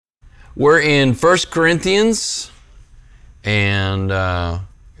We're in 1 Corinthians, and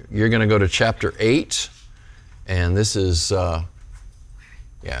you're going to go to chapter 8, and this is,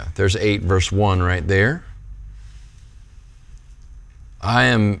 there's 8 verse 1 right there. I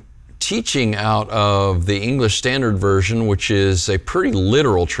am teaching out of the English Standard Version, which is a pretty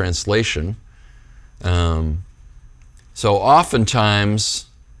literal translation. So oftentimes,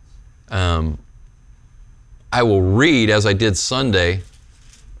 I will read, as I did Sunday,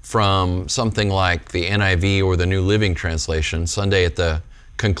 from something like the NIV or the New Living Translation. Sunday at the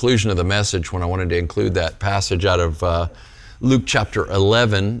conclusion of the message, when I wanted to include that passage out of Luke chapter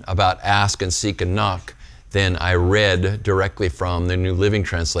 11 about ask and seek and knock, then I read directly from the New Living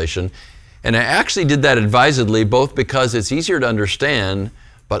Translation. And I actually did that advisedly, both because it's easier to understand,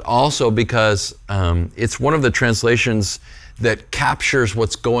 but also because it's one of the translations that captures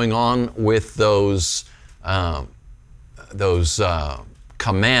what's going on with those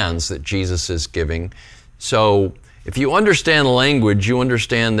commands that Jesus is giving. So if you understand language, you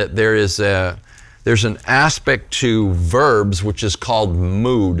understand that there's an aspect to verbs which is called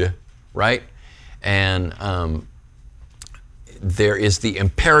mood, right? And there is the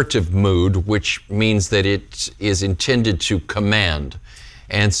imperative mood, which means that it is intended to command.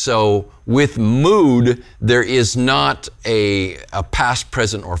 And so with mood, there is not a past,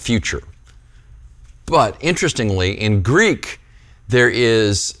 present, or future. But interestingly, in Greek, there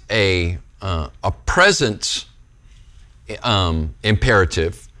is a present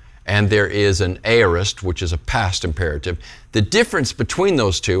imperative, and there is an aorist, which is a past imperative. The difference between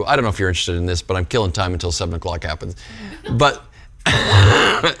those two, I don't know if you're interested in this, but I'm killing time until 7 o'clock happens. But,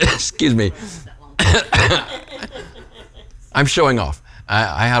 excuse me, I'm showing off.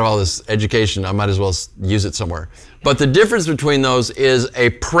 I had all this education, I might as well use it somewhere. But the difference between those is a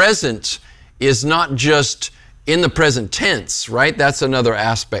present is not just in the present tense, right? That's another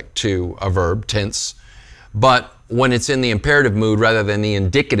aspect to a verb, tense. But when it's in the imperative mood rather than the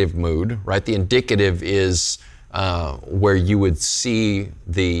indicative mood, right? The indicative is where you would see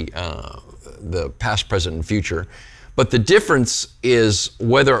the past, present, and future. But the difference is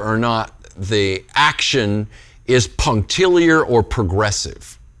whether or not the action is punctiliar or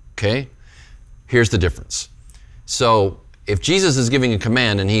progressive, okay? Here's the difference. So if Jesus is giving a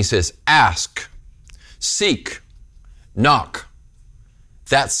command and he says, ask, seek, knock,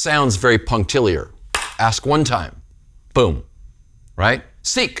 that sounds very punctiliar. Ask one time, boom, right?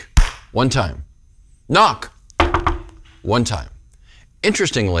 Seek, one time. Knock, one time.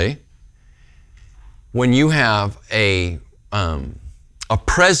 Interestingly, when you have a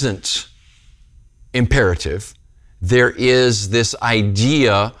present imperative, there is this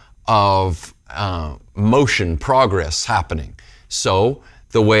idea of motion, progress happening. So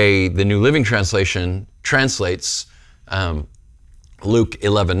the way the New Living Translation translates Luke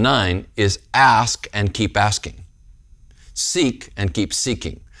 11:9 is ask and keep asking. Seek and keep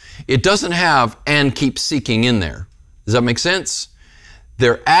seeking. It doesn't have and keep seeking in there. Does that make sense?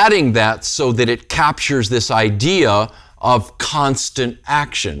 They're adding that so that it captures this idea of constant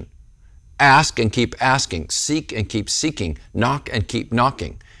action. Ask and keep asking. Seek and keep seeking. Knock and keep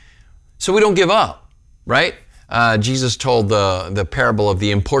knocking. So we don't give up, right? Jesus told the parable of the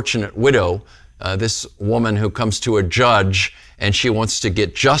importunate widow, this woman who comes to a judge and she wants to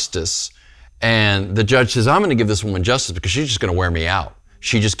get justice. And the judge says, I'm going to give this woman justice because she's just going to wear me out.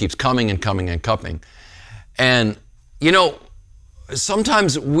 She just keeps coming and coming and coming. And, you know,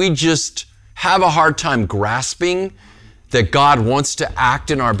 sometimes we just have a hard time grasping that God wants to act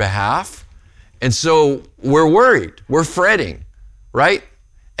in our behalf. And so we're worried, we're fretting, right?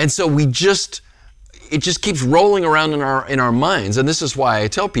 And so it just keeps rolling around in our minds. And this is why I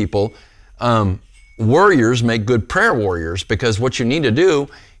tell people, warriors make good prayer warriors, because what you need to do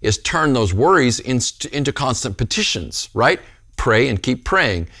is turn those worries into constant petitions, right? Pray and keep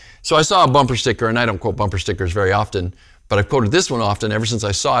praying. So I saw a bumper sticker, and I don't quote bumper stickers very often, but I've quoted this one often ever since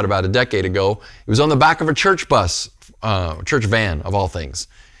I saw it about a decade ago. It was on the back of a church bus, church van of all things.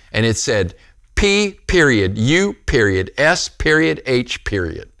 And it said, P period, U period, S period, H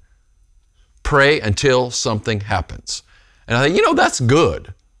period. Pray until something happens. And I thought, you know, that's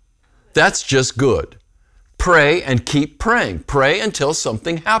good. That's just good. Pray and keep praying. Pray until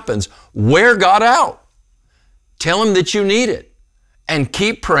something happens. Wear God out. Tell Him that you need it. And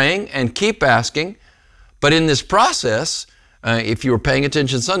keep praying and keep asking. But in this process, if you were paying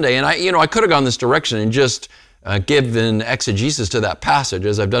attention Sunday, and I could have gone this direction and just given exegesis to that passage,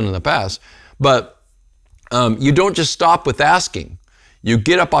 as I've done in the past, but you don't just stop with asking. You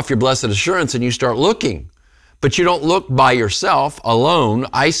get up off your blessed assurance and you start looking. But you don't look by yourself, alone,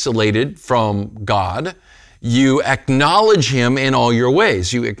 isolated from God. You acknowledge Him in all your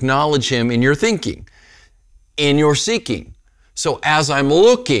ways. You acknowledge Him in your thinking, in your seeking. So as I'm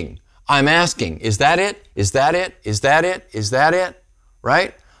looking, I'm asking, is that it? Is that it? Is that it? Is that it?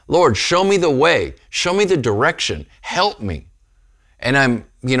 Right? Lord, show me the way. Show me the direction. Help me. And I'm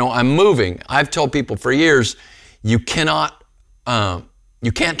moving. I've told people for years, you can't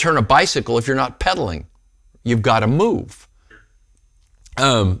turn a bicycle if you're not pedaling. You've got to move.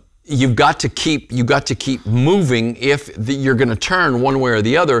 You've got to keep moving if you're going to turn one way or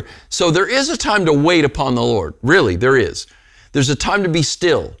the other. So there is a time to wait upon the Lord. Really, there is. There's a time to be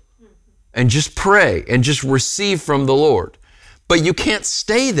still and just pray and just receive from the Lord. But you can't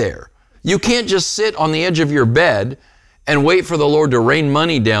stay there. You can't just sit on the edge of your bed and wait for the Lord to rain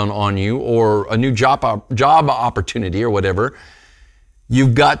money down on you or a new job opportunity or whatever.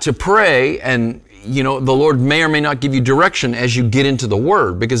 You've got to pray, and the Lord may or may not give you direction as you get into the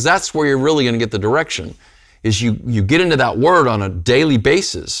Word, because that's where you're really going to get the direction, is you get into that Word on a daily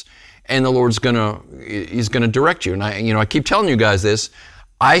basis, and the Lord's going to direct you. And I keep telling you guys this.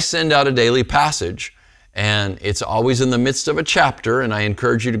 I send out a daily passage, and it's always in the midst of a chapter, and I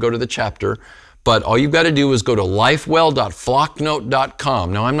encourage you to go to the chapter. But all you've got to do is go to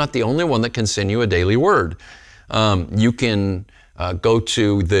lifewell.flocknote.com. Now, I'm not the only one that can send you a daily word. You can go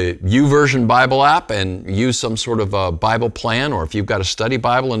to the YouVersion Bible app and use some sort of a Bible plan, or if you've got a study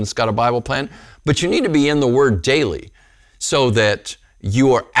Bible and it's got a Bible plan. But you need to be in the Word daily so that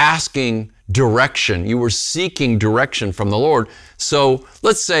you are asking direction. You are seeking direction from the Lord. So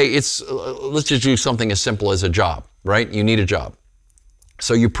let's say let's just do something as simple as a job, right? You need a job.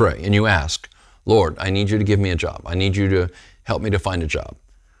 So you pray and you ask, Lord, I need you to give me a job. I need you to help me to find a job.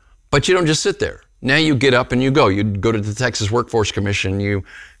 But you don't just sit there. Now you get up and you go. You go to the Texas Workforce Commission. You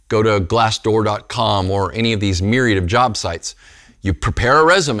go to Glassdoor.com or any of these myriad of job sites. You prepare a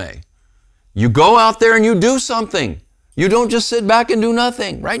resume. You go out there and you do something. You don't just sit back and do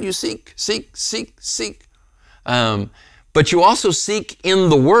nothing, right? You seek. But you also seek in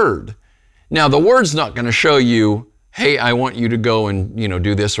the Word. Now, the Word's not going to show you, hey, I want you to go and,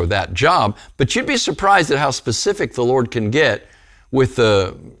 do this or that job. But you'd be surprised at how specific the Lord can get with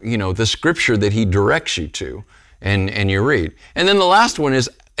the scripture that He directs you to, and you read. And then the last one is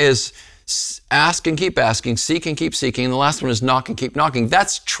ask and keep asking, seek and keep seeking. And the last one is knock and keep knocking.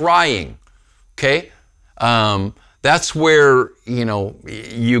 That's trying, okay? That's where,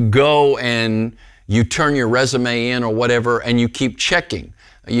 you go and you turn your resume in or whatever, and you keep checking.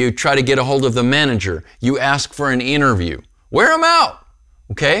 You try to get a hold of the manager. You ask for an interview. Wear them out,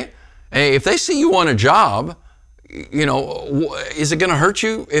 okay? If they see you want a job, is it going to hurt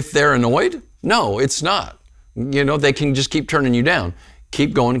you if they're annoyed? No, it's not. They can just keep turning you down.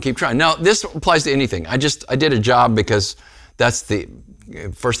 Keep going and keep trying. Now, this applies to anything. I did a job because that's the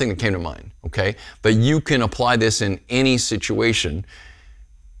first thing that came to mind, okay? But you can apply this in any situation.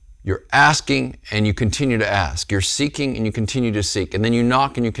 You're asking and you continue to ask. You're seeking and you continue to seek. And then you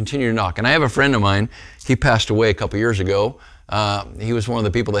knock and you continue to knock. And I have a friend of mine, he passed away a couple years ago. He was one of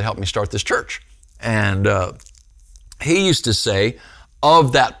the people that helped me start this church. And he used to say,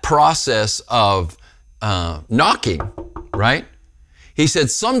 of that process of knocking, right? He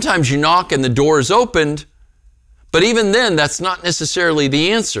said, sometimes you knock and the door is opened, but even then, that's not necessarily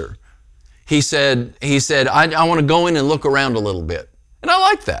the answer. He said, I want to go in and look around a little bit. And I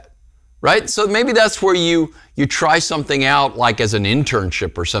like that, right? So maybe that's where you try something out, like as an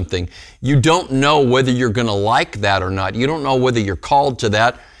internship or something. You don't know whether you're going to like that or not. You don't know whether you're called to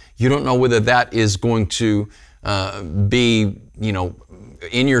that. You don't know whether that is going to be,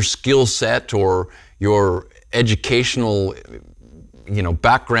 in your skill set or your educational,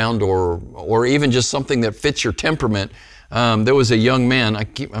 background or even just something that fits your temperament. There was a young man, I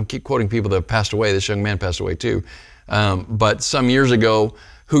keep quoting people that have passed away. This young man passed away too. But some years ago,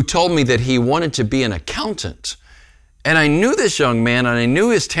 who told me that he wanted to be an accountant. And I knew this young man and I knew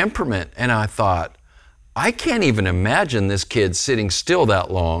his temperament. And I thought, I can't even imagine this kid sitting still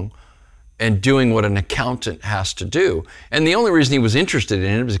that long and doing what an accountant has to do. And the only reason he was interested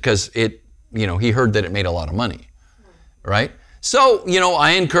in it was because he heard that it made a lot of money, right? So,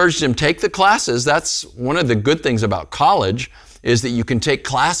 I encouraged him, take the classes. That's one of the good things about college, is that you can take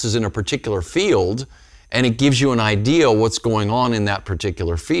classes in a particular field and it gives you an idea what's going on in that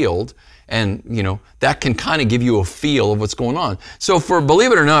particular field. And, that can kind of give you a feel of what's going on. So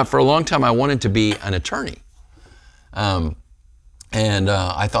believe it or not, for a long time I wanted to be an attorney. And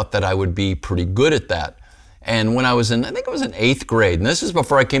I thought that I would be pretty good at that. And when I think it was in 8th grade, and this is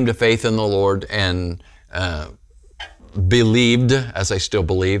before I came to faith in the Lord and believed, as I still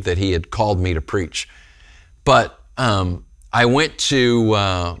believe, that He had called me to preach. But I went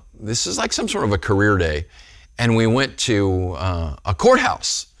to, this is like some sort of a career day, and we went to a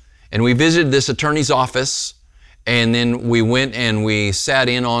courthouse, and we visited this attorney's office, and then we went and we sat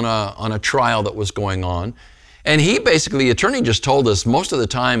in on a trial that was going on. And he basically, the attorney just told us most of the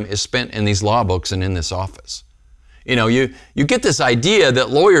time is spent in these law books and in this office. You know, you get this idea that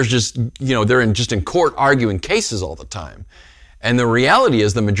lawyers just, you know, they're just in court arguing cases all the time. And the reality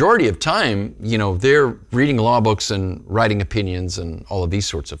is the majority of time, you know, they're reading law books and writing opinions and all of these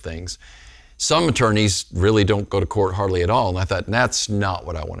sorts of things. Some attorneys really don't go to court hardly at all. And I thought, that's not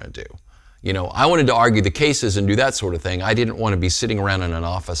what I want to do. You know, I wanted to argue the cases and do that sort of thing. I didn't want to be sitting around in an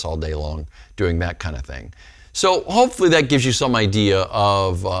office all day long doing that kind of thing. So hopefully that gives you some idea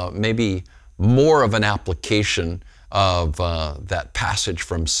of maybe more of an application of that passage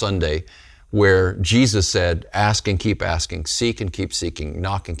from Sunday where Jesus said, ask and keep asking, seek and keep seeking,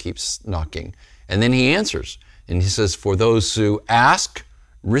 knock and keep knocking. And then he answers, and he says, for those who ask,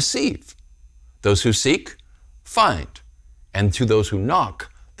 receive. Those who seek, find. And to those who knock,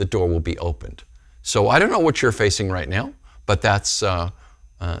 the door will be opened. So I don't know what you're facing right now, but that's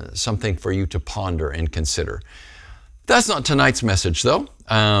something for you to ponder and consider. That's not tonight's message, though.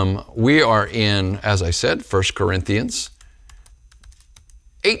 We are in, as I said, 1 Corinthians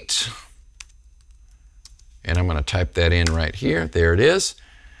 8. And I'm going to type that in right here. There it is.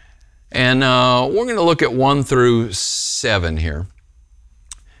 And we're going to look at 1 through 7 here.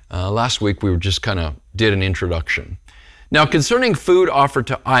 Last week we just kind of did an introduction. Now, concerning food offered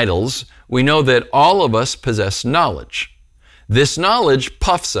to idols, we know that all of us possess knowledge. This knowledge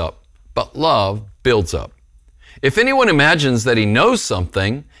puffs up, but love builds up. If anyone imagines that he knows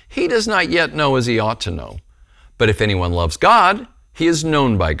something, he does not yet know as he ought to know. But if anyone loves God, he is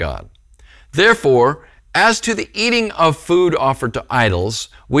known by God. Therefore, as to the eating of food offered to idols,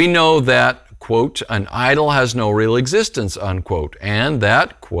 we know that, quote, an idol has no real existence, unquote, and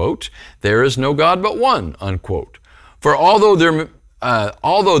that, quote, there is no God but one, unquote. For although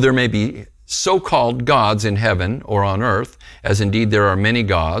there may be so-called gods in heaven or on earth, as indeed there are many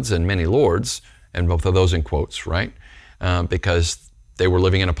gods and many lords, and both of those in quotes, right? Because they were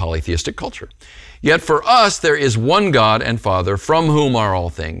living in a polytheistic culture. Yet for us there is one God and Father, from whom are all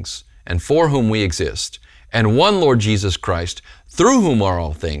things, and for whom we exist, and one Lord Jesus Christ, through whom are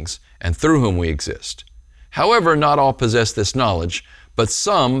all things, and through whom we exist. However, not all possess this knowledge, but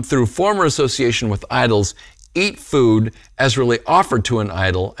some, through former association with idols, eat food as really offered to an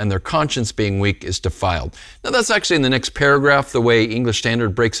idol, and their conscience being weak is defiled. Now that's actually in the next paragraph, the way English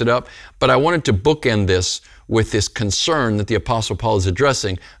Standard breaks it up, but I wanted to bookend this with this concern that the Apostle Paul is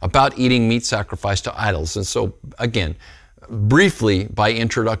addressing about eating meat sacrificed to idols. And so, again, briefly by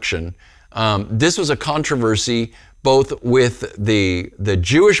introduction, this was a controversy both with the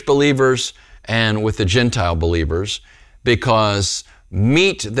Jewish believers and with the Gentile believers, because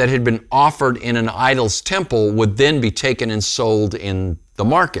meat that had been offered in an idol's temple would then be taken and sold in the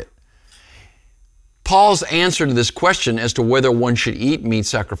market. Paul's answer to this question as to whether one should eat meat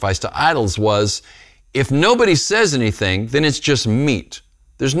sacrificed to idols was, if nobody says anything, then it's just meat.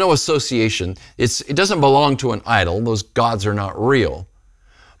 There's no association. It doesn't belong to an idol. Those gods are not real.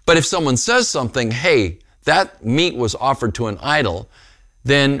 But if someone says something, hey, that meat was offered to an idol,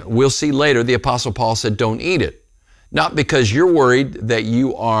 then we'll see later the Apostle Paul said, don't eat it. Not because you're worried that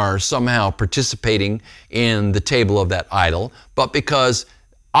you are somehow participating in the table of that idol, but because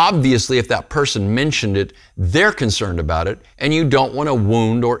obviously if that person mentioned it, they're concerned about it, and you don't want to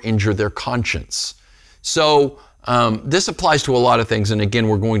wound or injure their conscience. So this applies to a lot of things, and again,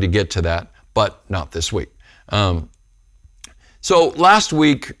 we're going to get to that, but not this week. So last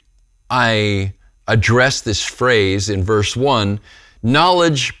week, I addressed this phrase in verse 1,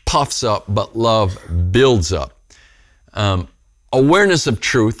 knowledge puffs up, but love builds up. Awareness of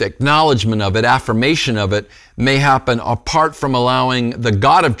truth, acknowledgement of it, affirmation of it may happen apart from allowing the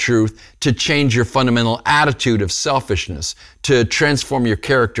God of truth to change your fundamental attitude of selfishness, to transform your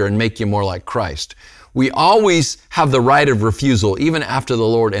character and make you more like Christ. We always have the right of refusal, even after the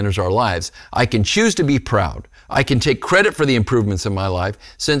Lord enters our lives. I can choose to be proud. I can take credit for the improvements in my life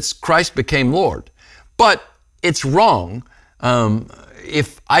since Christ became Lord. But it's wrong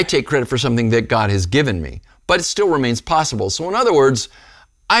if I take credit for something that God has given me. But it still remains possible. So in other words,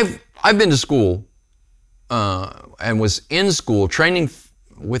 I've been to school and was in school training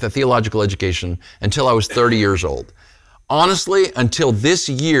with a theological education until I was 30 years old. Honestly, until this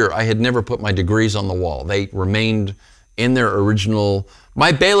year, I had never put my degrees on the wall. They remained in their original.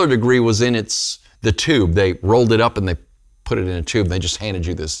 My Baylor degree was in the tube. They rolled it up and they put it in a tube. They just handed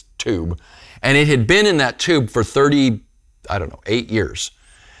you this tube. And it had been in that tube for 8 years.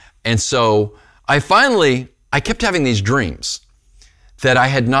 And so I kept having these dreams that I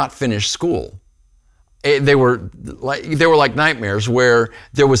had not finished school. they were like nightmares, where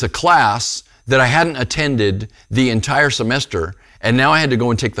there was a class that I hadn't attended the entire semester, and now I had to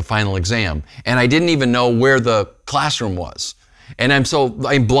go and take the final exam, and I didn't even know where the classroom was. And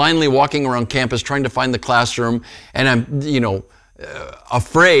I'm blindly walking around campus trying to find the classroom, and I'm,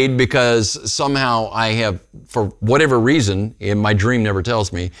 afraid because somehow I have, for whatever reason, in my dream never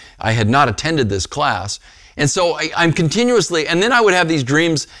tells me, I had not attended this class. And so I'm continuously, and then I would have these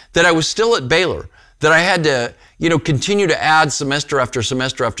dreams that I was still at Baylor, that I had to, continue to add semester after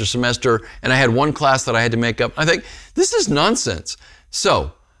semester after semester, and I had one class that I had to make up. I think, this is nonsense.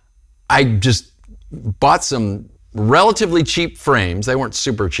 So I just bought some relatively cheap frames. They weren't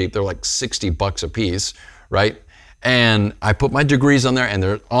super cheap. They're like $60 a piece, right? And I put my degrees on there, and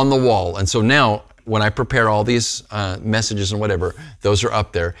they're on the wall. And so now, when I prepare all these messages and whatever, those are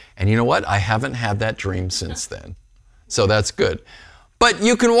up there. And you know what? I haven't had that dream since then. So that's good. But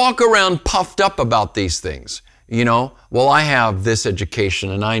you can walk around puffed up about these things. Well, I have this education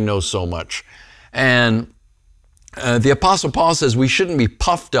and I know so much. And the Apostle Paul says we shouldn't be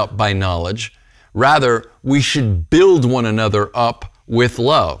puffed up by knowledge. Rather, we should build one another up with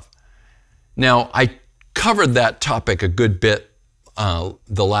love. Now, I covered that topic a good bit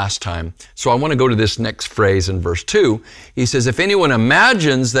the last time. So I want to go to this next phrase in verse 2. He says, if anyone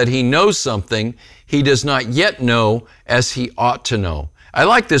imagines that he knows something, he does not yet know as he ought to know. I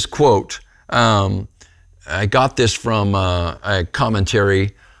like this quote. I got this from a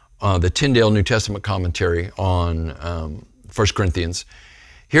commentary, the Tyndale New Testament commentary on 1 Corinthians.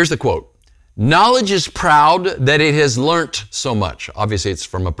 Here's the quote. Knowledge is proud that it has learnt so much. Obviously, it's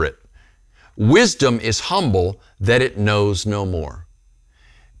from a Brit. Wisdom is humble that it knows no more.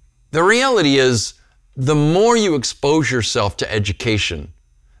 The reality is, the more you expose yourself to education,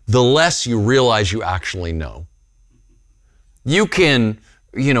 the less you realize you actually know. You can,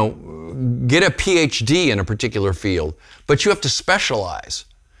 get a PhD in a particular field, but you have to specialize.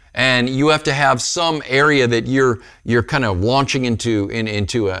 And you have to have some area that you're kind of launching into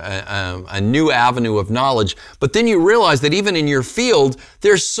a new avenue of knowledge. But then you realize that even in your field,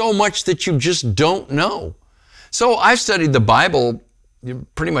 there's so much that you just don't know. So I've studied the Bible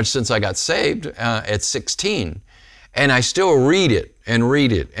pretty much since I got saved at 16. And I still read it and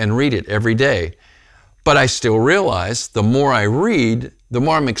read it and read it every day. But I still realize the more I read, the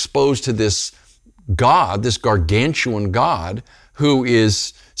more I'm exposed to this God, this gargantuan God, who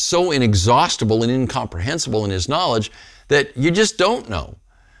is so inexhaustible and incomprehensible in his knowledge that you just don't know.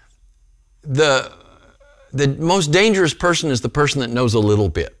 The most dangerous person is the person that knows a little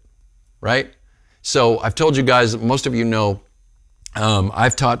bit, right? So I've told you guys, most of you know,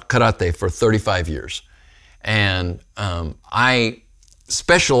 I've taught karate for 35 years. And I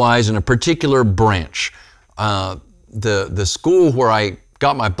specialize in a particular branch. The school where I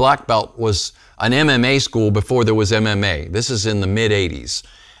got my black belt was an MMA school before there was MMA. This is in the mid-'80s.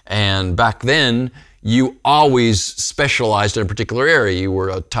 And back then, you always specialized in a particular area. You were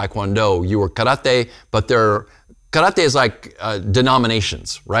a taekwondo, you were karate, but karate is like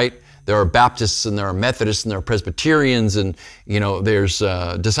denominations, right? There are Baptists and there are Methodists and there are Presbyterians and, there's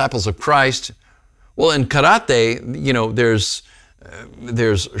Disciples of Christ. Well, in karate, there's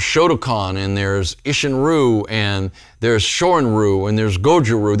Shotokan and there's Isshin-ryu and there's Shorin-ryu and there's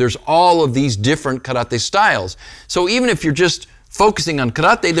Goju-ryu. There's all of these different karate styles. So even if you're just focusing on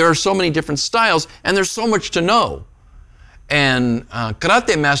karate, there are so many different styles and there's so much to know. And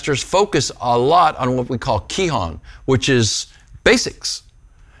karate masters focus a lot on what we call Kihon, which is basics.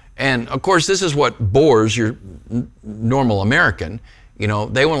 And of course, this is what bores your normal American. They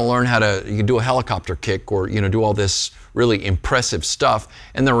want to learn how to do a helicopter kick or, do all this really impressive stuff.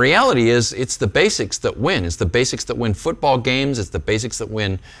 And the reality is, it's the basics that win. It's the basics that win football games. It's the basics that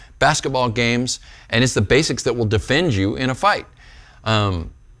win basketball games. And it's the basics that will defend you in a fight.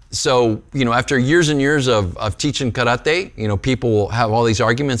 So, after years and years of teaching karate, people will have all these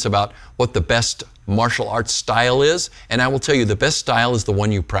arguments about what the best martial arts style is. And I will tell you, the best style is the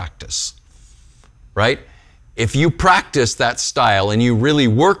one you practice, right? If you practice that style and you really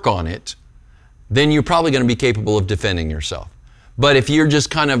work on it, then you're probably going to be capable of defending yourself. But if you're just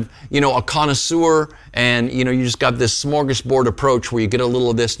kind of, a connoisseur and, you just got this smorgasbord approach where you get a little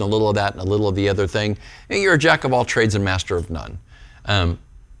of this and a little of that and a little of the other thing, you're a jack of all trades and master of none.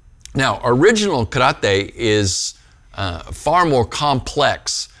 Now, original karate is far more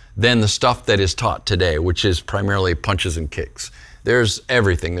complex than the stuff that is taught today, which is primarily punches and kicks. There's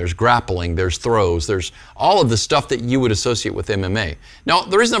everything. There's grappling, there's throws, there's all of the stuff that you would associate with MMA. Now,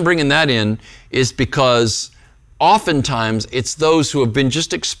 the reason I'm bringing that in is because oftentimes it's those who have been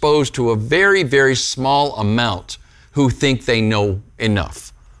just exposed to a very, very small amount who think they know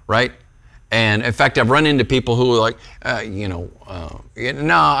enough, right? And in fact, I've run into people who are like, no,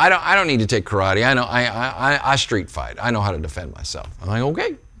 I don't need to take karate. I street fight. I know how to defend myself. I'm like,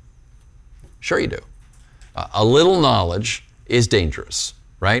 okay, sure you do. A little knowledge is dangerous,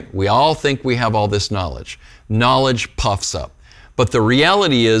 right? We all think we have all this knowledge. Knowledge puffs up. But the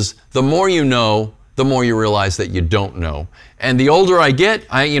reality is, the more you know, the more you realize that you don't know. And the older I get,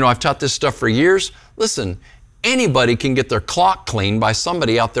 I've taught this stuff for years. Listen, anybody can get their clock cleaned by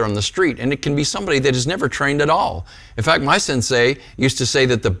somebody out there on the street, and it can be somebody that has never trained at all. In fact, my sensei used to say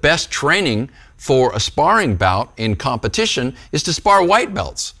that the best training for a sparring bout in competition is to spar white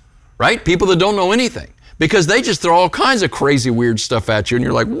belts, right? People that don't know anything, because they just throw all kinds of crazy, weird stuff at you, and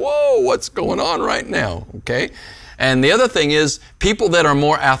you're like, whoa, what's going on right now, okay? And the other thing is, people that are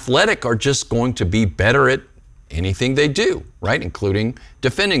more athletic are just going to be better at anything they do, right? Including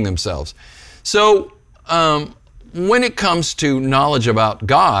defending themselves. So, when it comes to knowledge about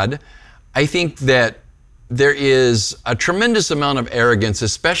God, I think that there is a tremendous amount of arrogance,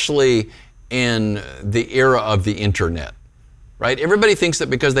 especially in the era of the internet, right? Everybody thinks that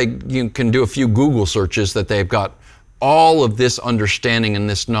because they can do a few Google searches that they've got all of this understanding and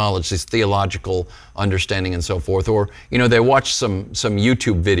this knowledge, this theological understanding and so forth, or, they watch some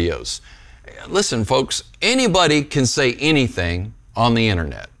YouTube videos. Listen, folks, anybody can say anything on the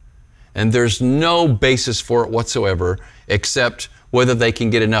internet. And there's no basis for it whatsoever, except whether they can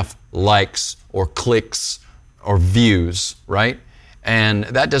get enough likes or clicks or views, right? And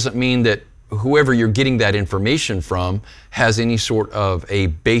that doesn't mean that whoever you're getting that information from has any sort of a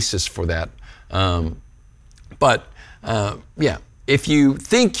basis for that. If you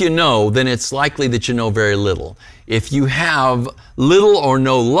think you know, then it's likely that you know very little. If you have little or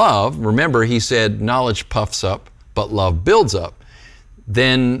no love, remember he said knowledge puffs up, but love builds up,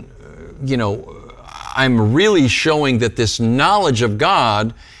 then I'm really showing that this knowledge of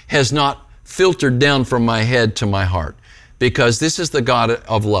God has not filtered down from my head to my heart, because this is the God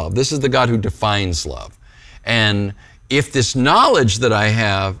of love. This is the God who defines love. And if this knowledge that I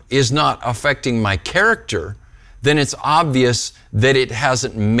have is not affecting my character, then it's obvious that it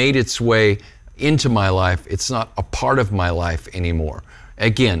hasn't made its way into my life. It's not a part of my life anymore.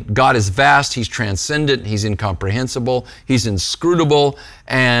 Again, God is vast, He's transcendent, He's incomprehensible, He's inscrutable,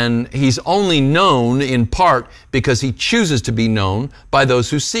 and He's only known in part because He chooses to be known by those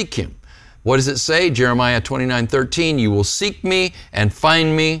who seek Him. What does it say? Jeremiah 29:13, you will seek me and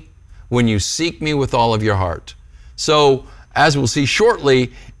find me when you seek me with all of your heart. So, as we'll see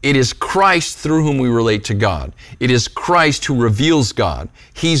shortly, it is Christ through whom we relate to God. It is Christ who reveals God.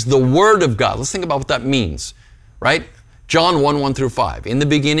 He's the Word of God. Let's think about what that means, right? John 1:1-5. In the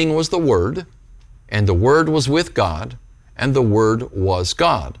beginning was the Word, and the Word was with God, and the Word was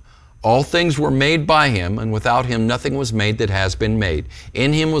God. All things were made by Him, and without Him nothing was made that has been made.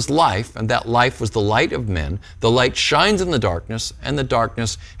 In Him was life, and that life was the light of men. The light shines in the darkness, and the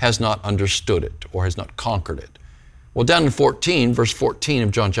darkness has not understood it, or has not conquered it. Well, down in verse 14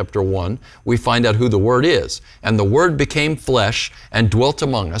 of John chapter 1, we find out who the Word is. And the Word became flesh and dwelt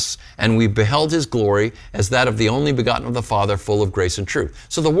among us, and we beheld His glory as that of the only begotten of the Father, full of grace and truth.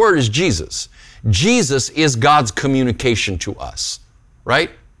 So the Word is Jesus. Jesus is God's communication to us,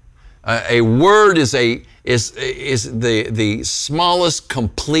 right? A word is the smallest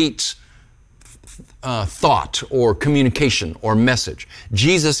complete thought or communication or message.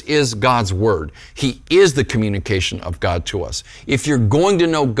 Jesus is God's Word. He is the communication of God to us. If you're going to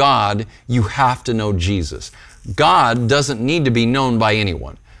know God, you have to know Jesus. God doesn't need to be known by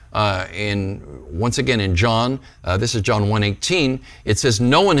anyone. Once again in John, this is John 1:18, it says,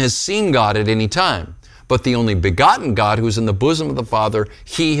 no one has seen God at any time, but the only begotten God who is in the bosom of the Father,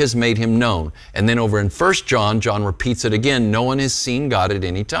 He has made Him known. And then over in 1 John, John repeats it again, no one has seen God at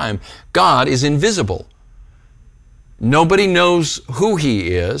any time. God is invisible. Nobody knows who He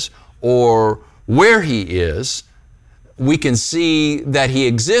is or where He is. We can see that He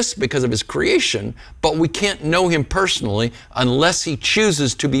exists because of His creation, but we can't know Him personally unless He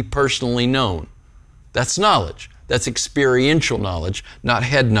chooses to be personally known. That's knowledge. That's experiential knowledge, not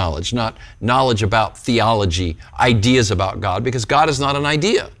head knowledge, not knowledge about theology, ideas about God, because God is not an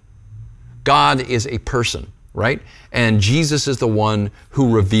idea. God is a person, right? And Jesus is the one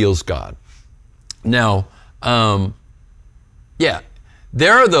who reveals God. Now, there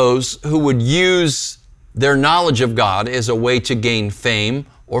are those who would use their knowledge of God as a way to gain fame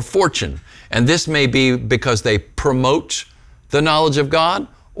or fortune. And this may be because they promote the knowledge of God,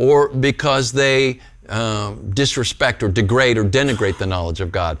 or because they disrespect or degrade or denigrate the knowledge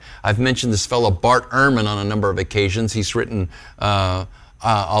of God. I've mentioned this fellow Bart Ehrman on a number of occasions. He's written a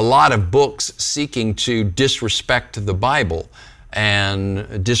lot of books seeking to disrespect the Bible.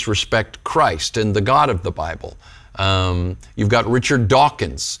 and disrespect Christ and the God of the Bible. You've got Richard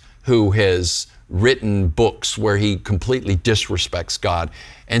Dawkins, who has written books where he completely disrespects God.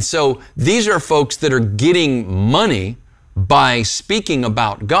 And so these are folks that are getting money by speaking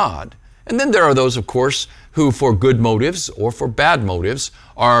about God. And then there are those, of course, who for good motives or for bad motives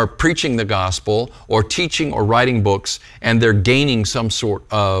are preaching the gospel or teaching or writing books, and they're gaining some sort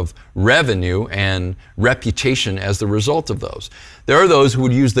of revenue and reputation as the result of those. There are those who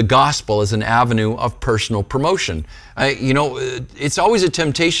would use the gospel as an avenue of personal promotion. It's always a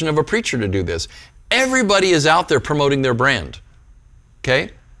temptation of a preacher to do this. Everybody is out there promoting their brand.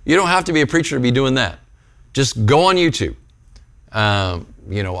 Okay? You don't have to be a preacher to be doing that. Just go on YouTube.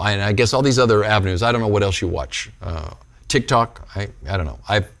 I guess all these other avenues. I don't know what else you watch. TikTok, I don't know.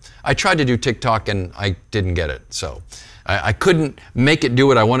 I tried to do TikTok and I didn't get it. So I couldn't make it do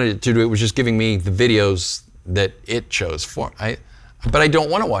what I wanted it to do. It was just giving me the videos that it chose for. But I don't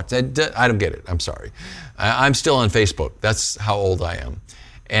want to watch. I don't get it. I'm sorry. I'm still on Facebook. That's how old I am.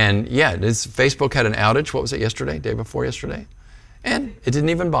 And yeah, Facebook had an outage. What was it yesterday? Day before yesterday? And it didn't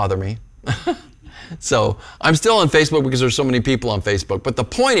even bother me. So I'm still on Facebook because there's so many people on Facebook. But the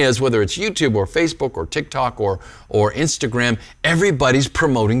point is, whether it's YouTube or Facebook or TikTok or Instagram, everybody's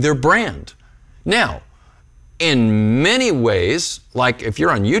promoting their brand. Now, in many ways, like if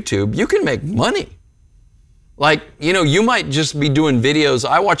you're on YouTube, you can make money. Like, you might just be doing videos.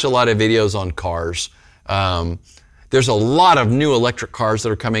 I watch a lot of videos on cars. There's a lot of new electric cars that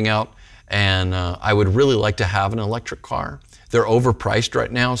are coming out, and I would really like to have an electric car. They're overpriced right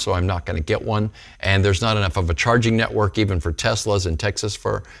now, so I'm not going to get one. And there's not enough of a charging network even for Teslas in Texas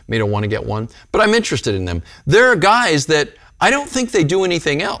for me to want to get one. But I'm interested in them. There are guys that I don't think they do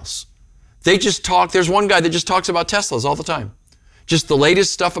anything else. They just talk. There's one guy that just talks about Teslas all the time. Just the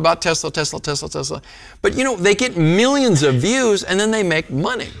latest stuff about Tesla. But they get millions of views and then they make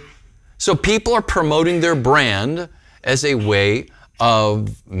money. So people are promoting their brand as a way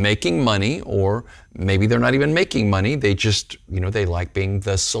of making money, or maybe they're not even making money. They just, they like being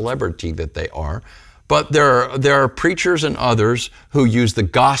the celebrity that they are. But there are preachers and others who use the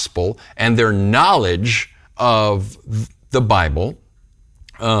gospel and their knowledge of the Bible,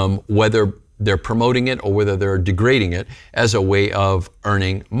 whether they're promoting it or whether they're degrading it, as a way of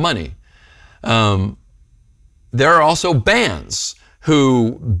earning money. There are also bands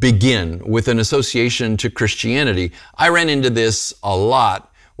who begin with an association to Christianity. I ran into this a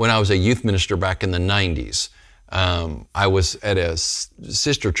lot when I was a youth minister back in the 90s. I was at a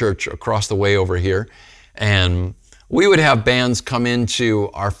sister church across the way over here, and we would have bands come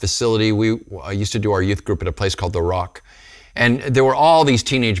into our facility. We used to do our youth group at a place called The Rock, and there were all these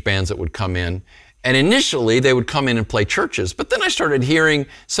teenage bands that would come in. And initially, they would come in and play churches. But then I started hearing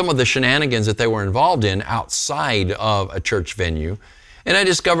some of the shenanigans that they were involved in outside of a church venue. And I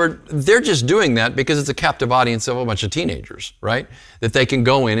discovered they're just doing that because it's a captive audience of a bunch of teenagers, right? That they can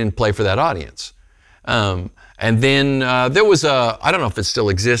go in and play for that audience. And then there was I don't know if it still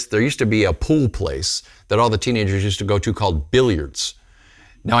exists, there used to be a pool place that all the teenagers used to go to called Billiards.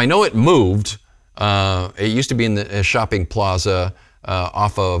 Now, I know it moved. It used to be in the shopping plaza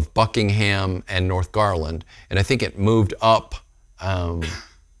off of Buckingham and North Garland, and I think it moved up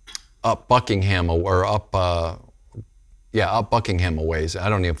Buckingham or up Buckingham a ways. I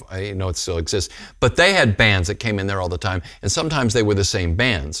don't know if I know it still exists, but they had bands that came in there all the time, and sometimes they were the same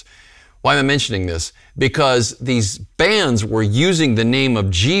bands. Why am I mentioning this? Because these bands were using the name of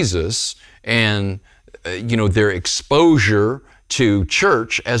Jesus and their exposure to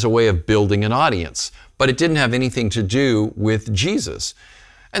church as a way of building an audience, but it didn't have anything to do with Jesus.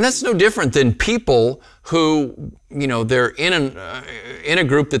 And that's no different than people who, they're in a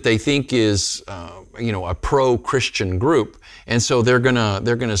group that they think is, a pro-Christian group, and so they're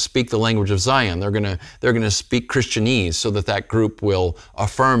gonna speak the language of Zion. They're gonna speak Christianese so that group will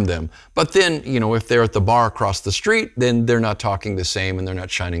affirm them. But then, if they're at the bar across the street, then they're not talking the same and they're not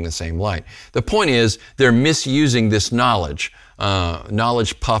shining the same light. The point is, they're misusing this knowledge.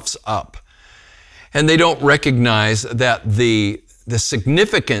 Knowledge puffs up, and they don't recognize that the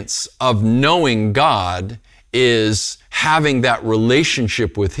significance of knowing God is having that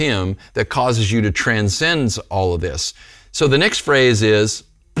relationship with Him that causes you to transcend all of this. So the next phrase is,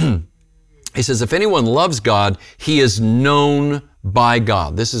 he says, if anyone loves God, he is known by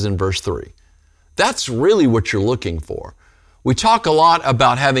God. This is in verse 3. That's really what you're looking for. We talk a lot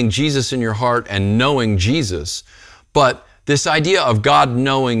about having Jesus in your heart and knowing Jesus, but this idea of God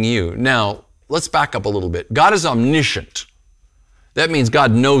knowing you. Now, let's back up a little bit. God is omniscient. That means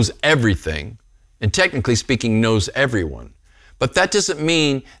God knows everything, and technically speaking, knows everyone. But that doesn't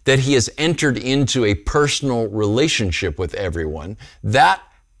mean that he has entered into a personal relationship with everyone. That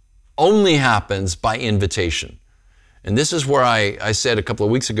only happens by invitation. And this is where I said a couple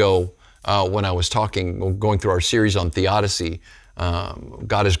of weeks ago when I was going through our series on theodicy,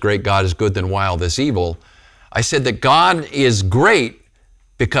 God is great, God is good, then why all this evil? I said that God is great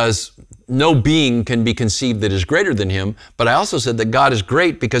because no being can be conceived that is greater than him, but I also said that God is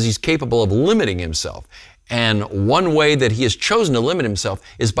great because he's capable of limiting himself. And one way that he has chosen to limit himself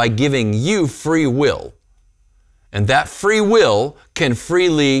is by giving you free will. And that free will can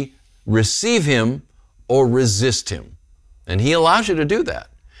freely receive him or resist him. And he allows you to do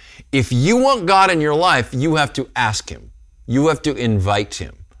that. If you want God in your life, you have to ask him. You have to invite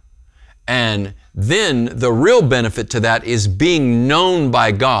him. And then the real benefit to that is being known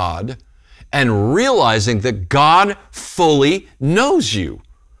by God and realizing that God fully knows you.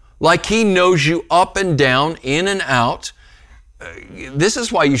 Like he knows you up and down, in and out. This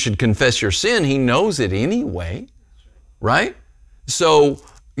is why you should confess your sin. He knows it anyway, right? So,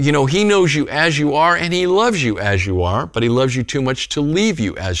 he knows you as you are and he loves you as you are, but he loves you too much to leave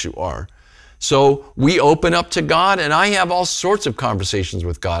you as you are. So we open up to God, and I have all sorts of conversations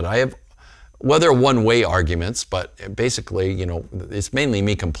with God. They're one-way arguments, but basically, it's mainly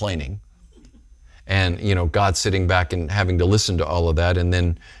me complaining. And, God sitting back and having to listen to all of that and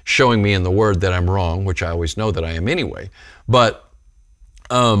then showing me in the Word that I'm wrong, which I always know that I am anyway. But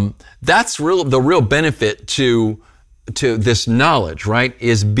that's the real benefit to this knowledge, right,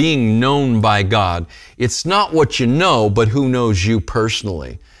 is being known by God. It's not what you know, but who knows you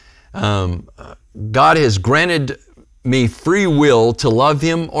personally. God has granted me free will to love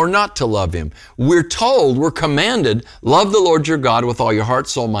him or not to love him. We're commanded, love the Lord your God with all your heart,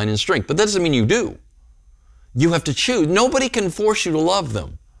 soul, mind, and strength. But that doesn't mean you do. You have to choose. Nobody can force you to love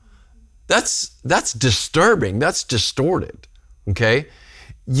them. That's disturbing. That's distorted. Okay?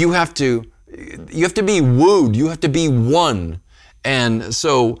 You have to be wooed. You have to be won. And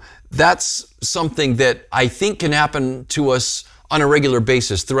so that's something that I think can happen to us on a regular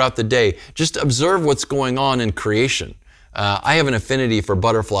basis throughout the day. Just observe what's going on in creation. I have an affinity for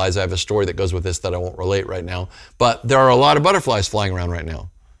butterflies. I have a story that goes with this that I won't relate right now, but there are a lot of butterflies flying around right now.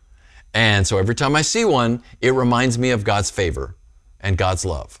 And so every time I see one, it reminds me of God's favor and God's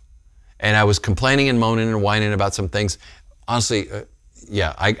love. And I was complaining and moaning and whining about some things. Honestly,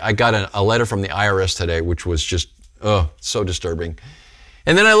 I got a letter from the IRS today, which was just, so disturbing.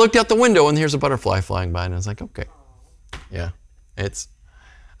 And then I looked out the window and here's a butterfly flying by and I was like, okay, yeah.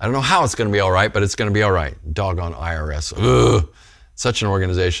 I don't know how it's going to be all right, but it's going to be all right. Doggone IRS. Ugh, such an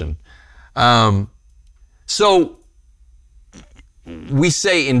organization. So we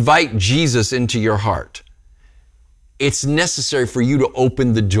say invite Jesus into your heart. It's necessary for you to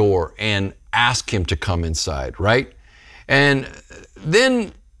open the door and ask him to come inside, right? And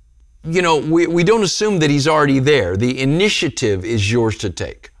then, we don't assume that he's already there. The initiative is yours to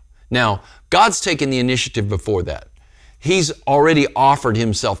take. Now, God's taken the initiative before that. He's already offered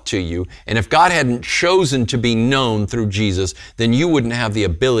himself to you. And if God hadn't chosen to be known through Jesus, then you wouldn't have the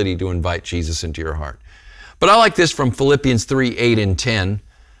ability to invite Jesus into your heart. But I like this from Philippians 3, 8 and 10.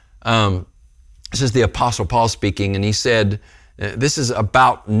 This is the Apostle Paul speaking, and he said, this is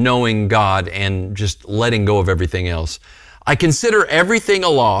about knowing God and just letting go of everything else. I consider everything a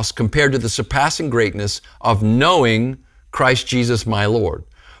loss compared to the surpassing greatness of knowing Christ Jesus my Lord,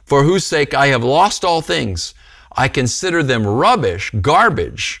 for whose sake I have lost all things. I consider them rubbish,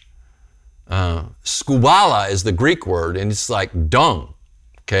 garbage. Skubala is the Greek word, and it's like dung,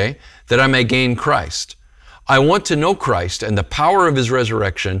 okay, that I may gain Christ. I want to know Christ and the power of his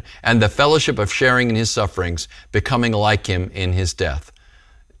resurrection and the fellowship of sharing in his sufferings, becoming like him in his death.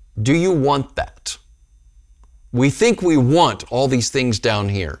 Do you want that? We think we want all these things down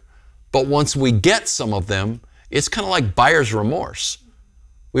here, but once we get some of them, it's kind of like buyer's remorse.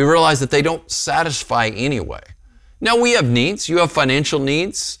 We realize that they don't satisfy anyway. Now we have needs. You have financial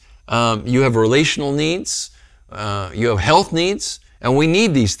needs. You have relational needs. You have health needs. And we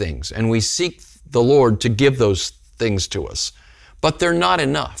need these things. And we seek the Lord to give those things to us. But they're not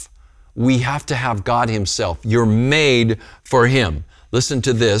enough. We have to have God himself. You're made for him. Listen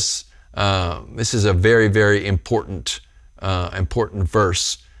to this. This is a very, very important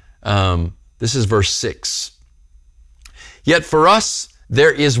verse. This is verse 6. Yet for us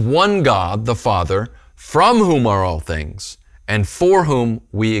there is one God, the Father, from whom are all things, and for whom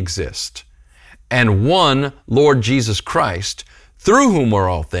we exist, and one Lord Jesus Christ, through whom are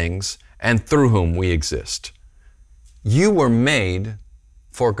all things, and through whom we exist. You were made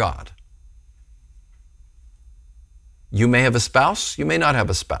for God. You may have a spouse, you may not have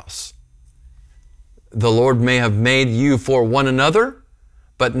a spouse. the Lord may have made you for one another,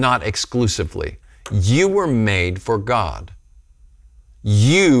 but not exclusively. You were made for God.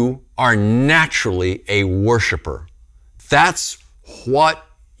 You are naturally a worshiper. That's what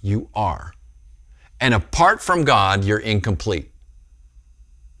you are. And apart from God, you're incomplete.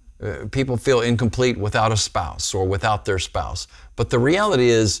 People feel incomplete without a spouse or without their spouse. But the reality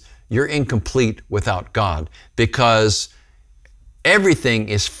is you're incomplete without God, because everything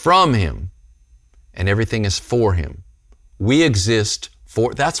is from Him and everything is for Him. We exist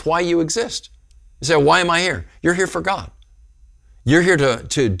for, that's why you exist. You say, why am I here? You're here for God. You're here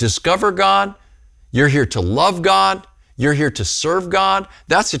to discover God. You're here to love God. You're here to serve God.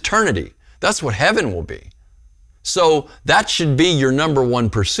 That's eternity. That's what heaven will be. So that should be your number one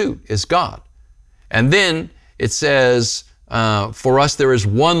pursuit, is God. And then it says, for us there is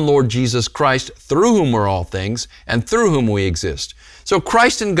one Lord Jesus Christ, through whom are all things, and through whom we exist. So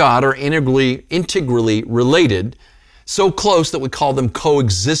Christ and God are integrally related, so close that we call them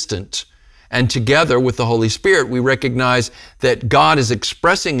coexistent. And together with the Holy Spirit, we recognize that God is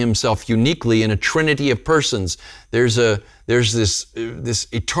expressing Himself uniquely in a trinity of persons. There's this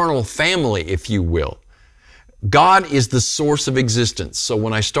eternal family, if you will. God is the source of existence. So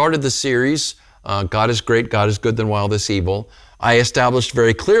when I started the series, God is great, God is good, then why all this evil, I established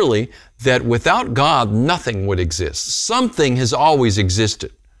very clearly that without God, nothing would exist. Something has always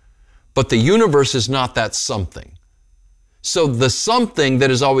existed, but the universe is not that something. So the something that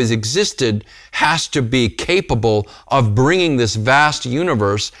has always existed has to be capable of bringing this vast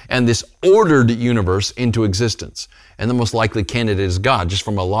universe and this ordered universe into existence. And the most likely candidate is God, just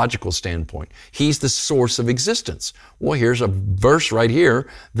from a logical standpoint. He's the source of existence. Well, here's a verse right here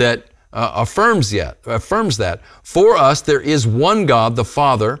that affirms that. For us there is one God, the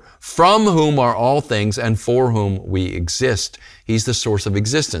Father, from whom are all things and for whom we exist. He's the source of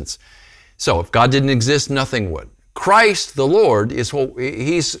existence. So if God didn't exist, nothing would. Christ, the Lord,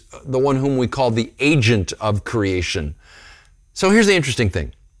 He's the one whom we call the agent of creation. So here's the interesting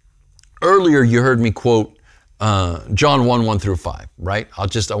thing. Earlier you heard me quote John 1 through 5, right? I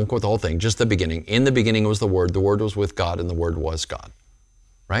won't quote the whole thing, just the beginning. In the beginning was the Word was with God, and the Word was God,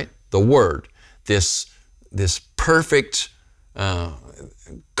 right? The Word, this perfect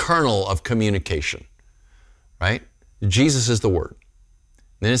kernel of communication, right? Jesus is the Word.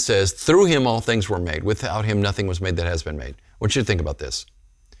 Then it says, through Him all things were made. Without Him nothing was made that has been made. I want you to think about this.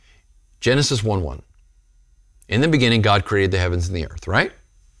 Genesis 1:1. In the beginning, God created the heavens and the earth, right?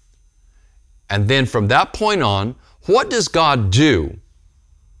 And then from that point on, what does God do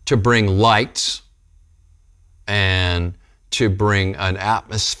to bring light and to bring an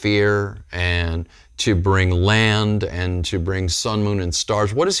atmosphere and to bring land and to bring sun, moon, and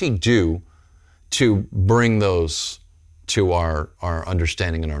stars? What does He do to bring those to our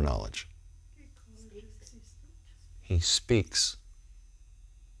understanding and our knowledge? He speaks.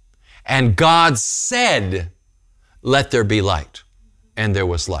 And God said, let there be light. And there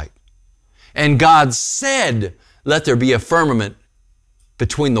was light. And God said, let there be a firmament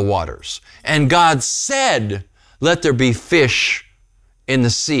between the waters. And God said, let there be fish in the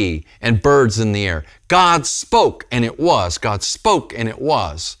sea and birds in the air. God spoke and it was. God spoke and it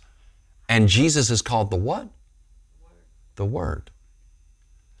was. And Jesus is called the what? The Word.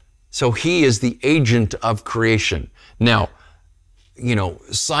 So He is the agent of creation. Now,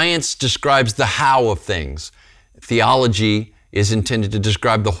 science describes the how of things. Theology is intended to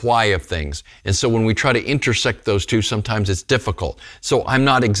describe the why of things. And so when we try to intersect those two, sometimes it's difficult. So I'm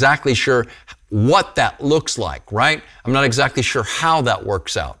not exactly sure what that looks like, right? I'm not exactly sure how that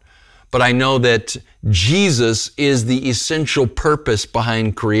works out. But I know that Jesus is the essential purpose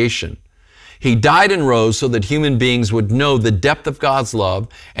behind creation. He died and rose so that human beings would know the depth of God's love,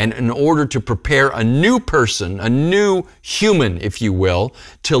 and in order to prepare a new person, a new human, if you will,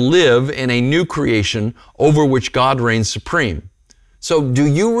 to live in a new creation over which God reigns supreme. So do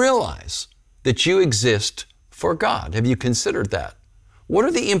you realize that you exist for God? Have you considered that? What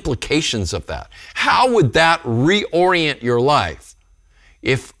are the implications of that? How would that reorient your life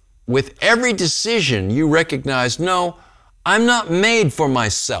if with every decision you recognize, no, I'm not made for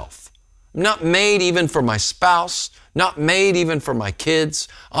myself. I'm not made even for my spouse, not made even for my kids.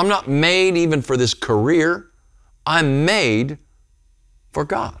 I'm not made even for this career. I'm made for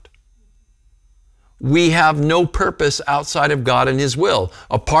God. We have no purpose outside of God and His will.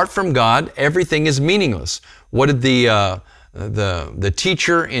 Apart from God, everything is meaningless. What did the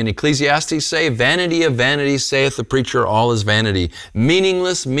teacher in Ecclesiastes say? Vanity of vanities, saith the preacher, all is vanity.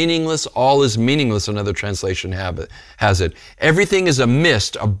 Meaningless, meaningless, all is meaningless, another translation has it. Everything is a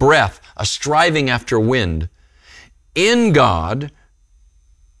mist, a breath, a striving after wind. In God,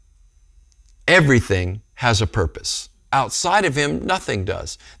 Everything has a purpose. Outside of Him, nothing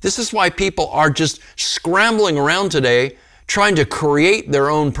does. This is why people are just scrambling around today, trying to create their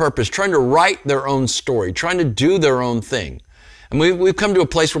own purpose, trying to write their own story, trying to do their own thing. And we've come to a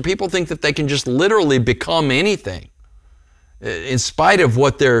place where people think that they can just literally become anything, in spite of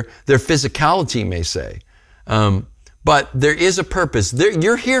what their physicality may say. But there is a purpose.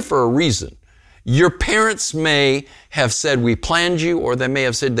 You're here for a reason. Your parents may have said, we planned you, or they may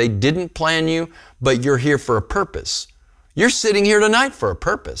have said they didn't plan you, but you're here for a purpose. You're sitting here tonight for a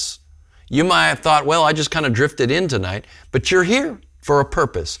purpose. You might have thought, well, I just kind of drifted in tonight, but you're here for a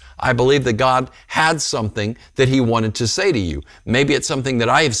purpose. I believe that God had something that He wanted to say to you. Maybe it's something that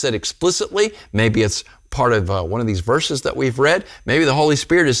I have said explicitly. Maybe it's part of one of these verses that we've read. Maybe the Holy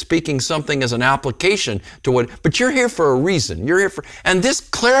Spirit is speaking something as an application to what, but you're here for a reason. You're here for, and this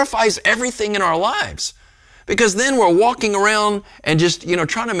clarifies everything in our lives. Because then we're walking around and just,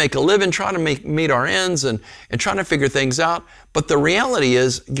 trying to make a living, trying to meet our ends and trying to figure things out. But the reality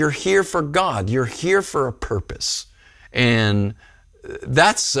is you're here for God. You're here for a purpose. And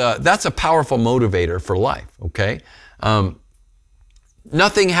that's a powerful motivator for life, okay?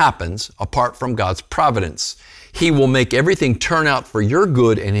 Nothing happens apart from God's providence. He will make everything turn out for your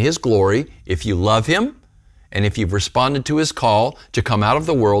good and His glory if you love Him and if you've responded to His call to come out of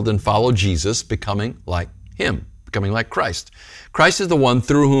the world and follow Jesus, becoming like Him, becoming like Christ. Christ is the one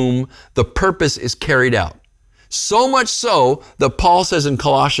through whom the purpose is carried out. So much so that Paul says in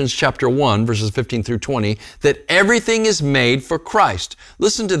Colossians chapter 1, verses 15 through 20, that everything is made for Christ.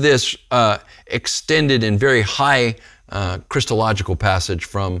 Listen to this extended and very high Christological passage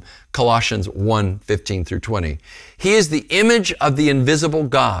from Colossians 1, 15 through 20. He is the image of the invisible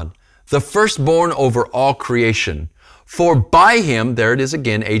God, the firstborn over all creation. For by Him, there it is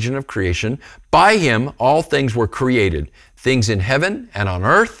again, agent of creation, by Him all things were created, things in heaven and on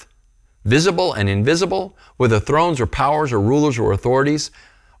earth, visible and invisible, whether thrones or powers or rulers or authorities.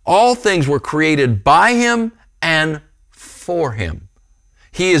 All things were created by Him and for Him.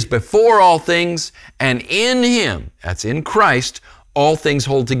 He is before all things, and in Him, that's in Christ, all things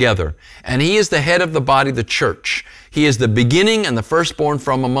hold together. And He is the head of the body, the church. He is the beginning and the firstborn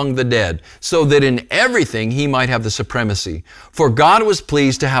from among the dead, so that in everything He might have the supremacy. For God was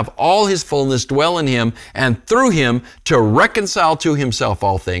pleased to have all His fullness dwell in Him, and through Him to reconcile to Himself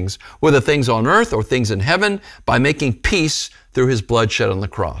all things, whether things on earth or things in heaven, by making peace through His blood shed on the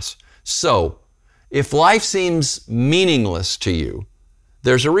cross. So, if life seems meaningless to you,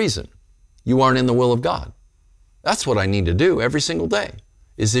 there's a reason. You aren't in the will of God. That's what I need to do every single day.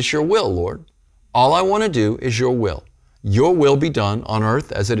 Is this your will, Lord? All I want to do is your will. Your will be done on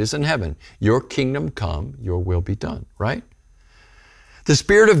earth as it is in heaven. Your kingdom come, your will be done, right? The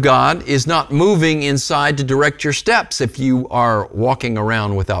Spirit of God is not moving inside to direct your steps if you are walking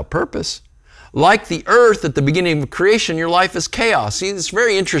around without purpose. Like the earth at the beginning of creation, your life is chaos. See, it's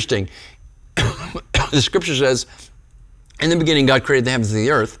very interesting. The Scripture says, in the beginning, God created the heavens and the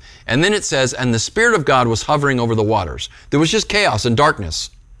earth. And then it says, and the Spirit of God was hovering over the waters. There was just chaos and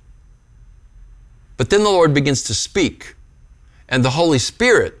darkness. But then the Lord begins to speak. And the Holy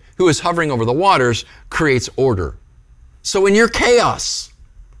Spirit, who is hovering over the waters, creates order. So in your chaos,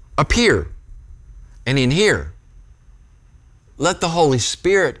 up here and in here, let the Holy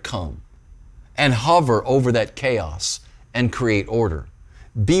Spirit come and hover over that chaos and create order.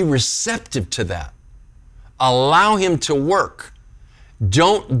 Be receptive to that. Allow Him to work.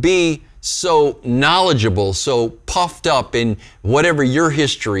 Don't be so knowledgeable, so puffed up in whatever your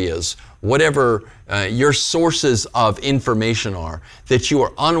history is, whatever your sources of information are, that you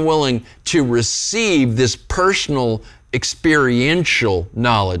are unwilling to receive this personal, experiential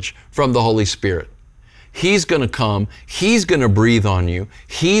knowledge from the Holy Spirit. He's going to come. He's going to breathe on you.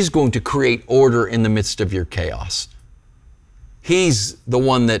 He's going to create order in the midst of your chaos. He's the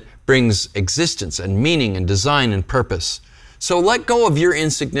one that brings existence and meaning and design and purpose. So let go of your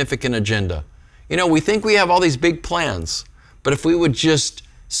insignificant agenda. We think we have all these big plans, but if we would just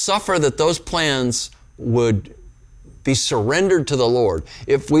suffer that those plans would be surrendered to the Lord,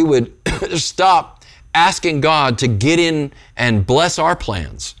 if we would stop asking God to get in and bless our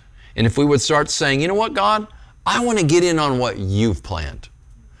plans, and if we would start saying, you know what, God, I want to get in on what you've planned.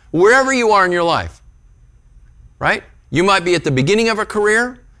 Wherever you are in your life, right? You might be at the beginning of a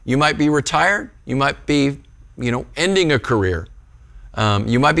career. You might be retired. You might be, ending a career.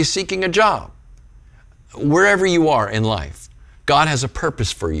 You might be seeking a job. Wherever you are in life, God has a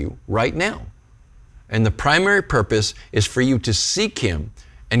purpose for you right now. And the primary purpose is for you to seek Him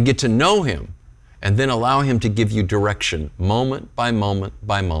and get to know Him, and then allow Him to give you direction moment by moment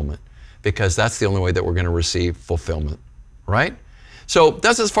by moment, because that's the only way that we're going to receive fulfillment, right? So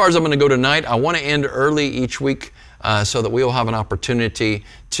that's as far as I'm going to go tonight. I want to end early each week so that we will have an opportunity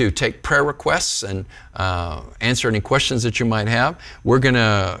to take prayer requests and answer any questions that you might have. We're going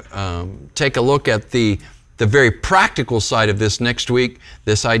to take a look at the very practical side of this next week,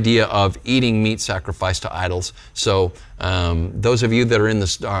 this idea of eating meat sacrificed to idols. So those of you that are in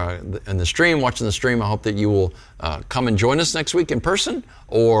the stream, watching the stream, I hope that you will come and join us next week in person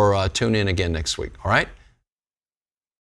or tune in again next week. All right?